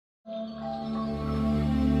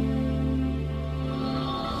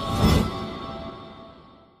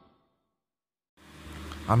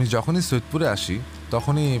আমি যখনই সৈয়দপুরে আসি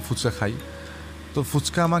তখনই ফুচকা খাই। তো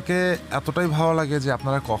ফুচকা আমাকে এতটাই ভালো লাগে যে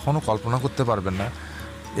আপনারা কখনো কল্পনা করতে পারবেন না।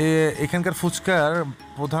 এখানকার ফুচকার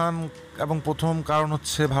প্রধান এবং প্রথম কারণ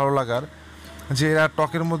হচ্ছে ভালো লাগার, যে এরা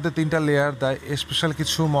টকের মধ্যে 3টা লেয়ার দেয়, স্পেশাল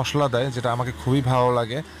কিছু মশলা দেয় যেটা আমাকে খুবই ভালো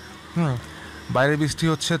লাগে। বাইরে বৃষ্টি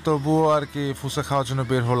হচ্ছে তবুও আর কি ফুচকা খাওয়ার জন্য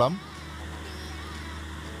বের হলাম।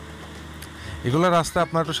 এগুলো রাস্তায়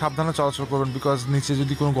আপনারা একটু সাবধানে চলাচল করবেন, বিকজ নিচে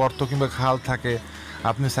যদি কোনো গর্ত কিংবা খাল থাকে,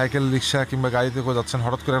 আপনি সাইকেল, রিক্সা কিংবা গাড়িতে করে যাচ্ছেন,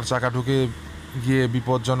 হঠাৎ করে একটা চাকা ঢুকে গিয়ে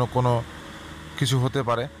বিপজ্জনক কোনো কিছু হতে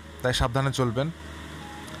পারে, তাই সাবধানে চলবেন।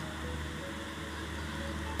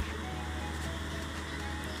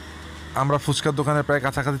 আমরা ফুচকার দোকানের প্রায়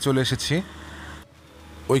কাছাকাছি চলে এসেছি,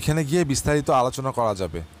 ওইখানে গিয়ে বিস্তারিত আলোচনা করা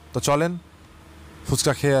যাবে। তো চলেন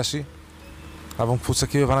ফুচকা খেয়ে আসি এবং ফুচকা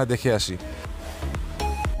কীভাবে বানায় দেখে আসি।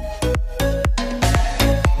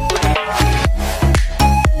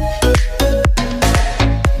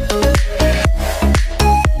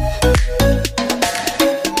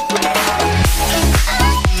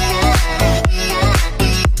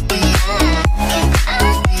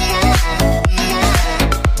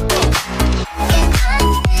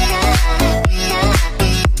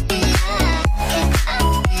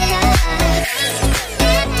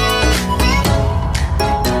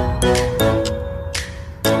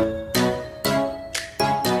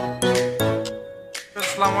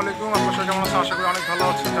 আসসালামু আলাইকুম, আপনার সাথে কেমন আছেন? আশা করি অনেক ভালো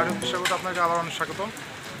আছেন। জানি স্বাগত, আপনাকে আবার অনেক স্বাগতম।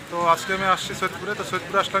 তো আজকে আমি আসছি সৈয়দপুরে। তো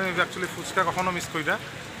সৈয়দপুরে আসলে আমি অ্যাকচুয়ালি ফুচকা কখনো মিস করি না।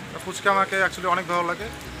 ফুচকা আমাকে অ্যাকচুয়ালি অনেক ভালো লাগে।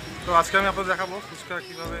 তো আজকে আমি আপনাদের দেখাবো ফুচকা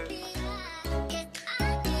কীভাবে।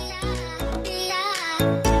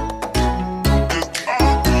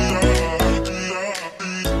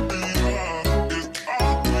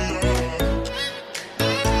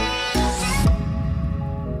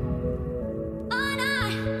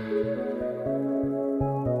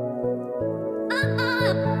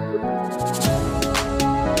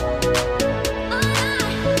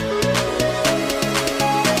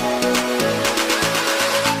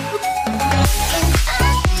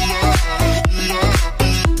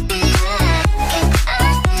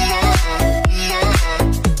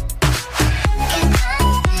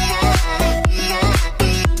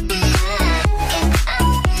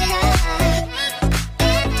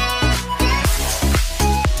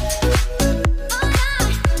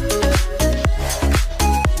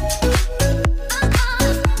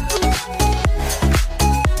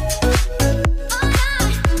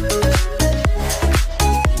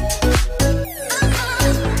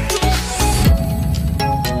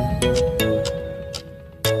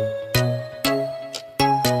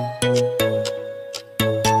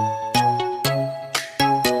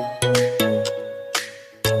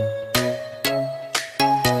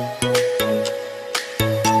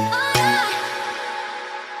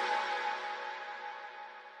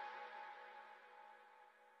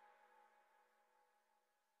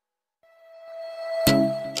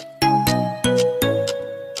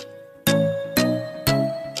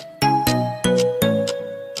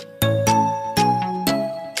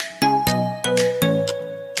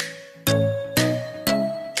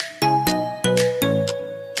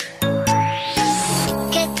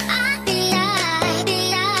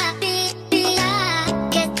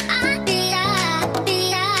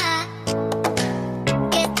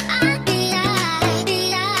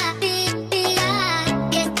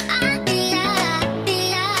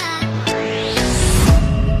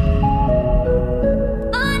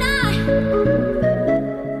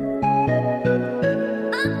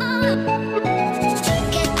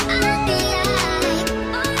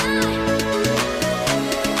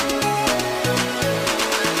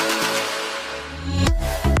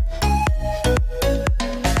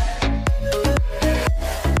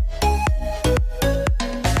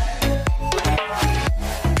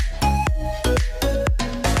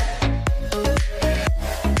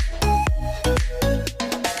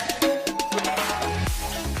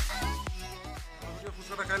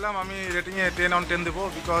 আমি রেটিংয়ে 10/10 দেবো,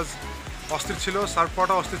 বিকজ অস্থির ছিল, সার্ভ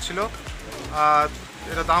করাটা অস্থির ছিল। আর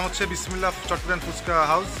এটা দাম হচ্ছে বিসমিল্লাহ চট্টগ্রাম ফুচকা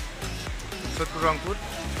হাউস, সৈয়দপুর রংপুর।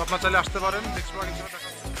 তো আপনার চাইলে আসতে পারেন। নেক্সট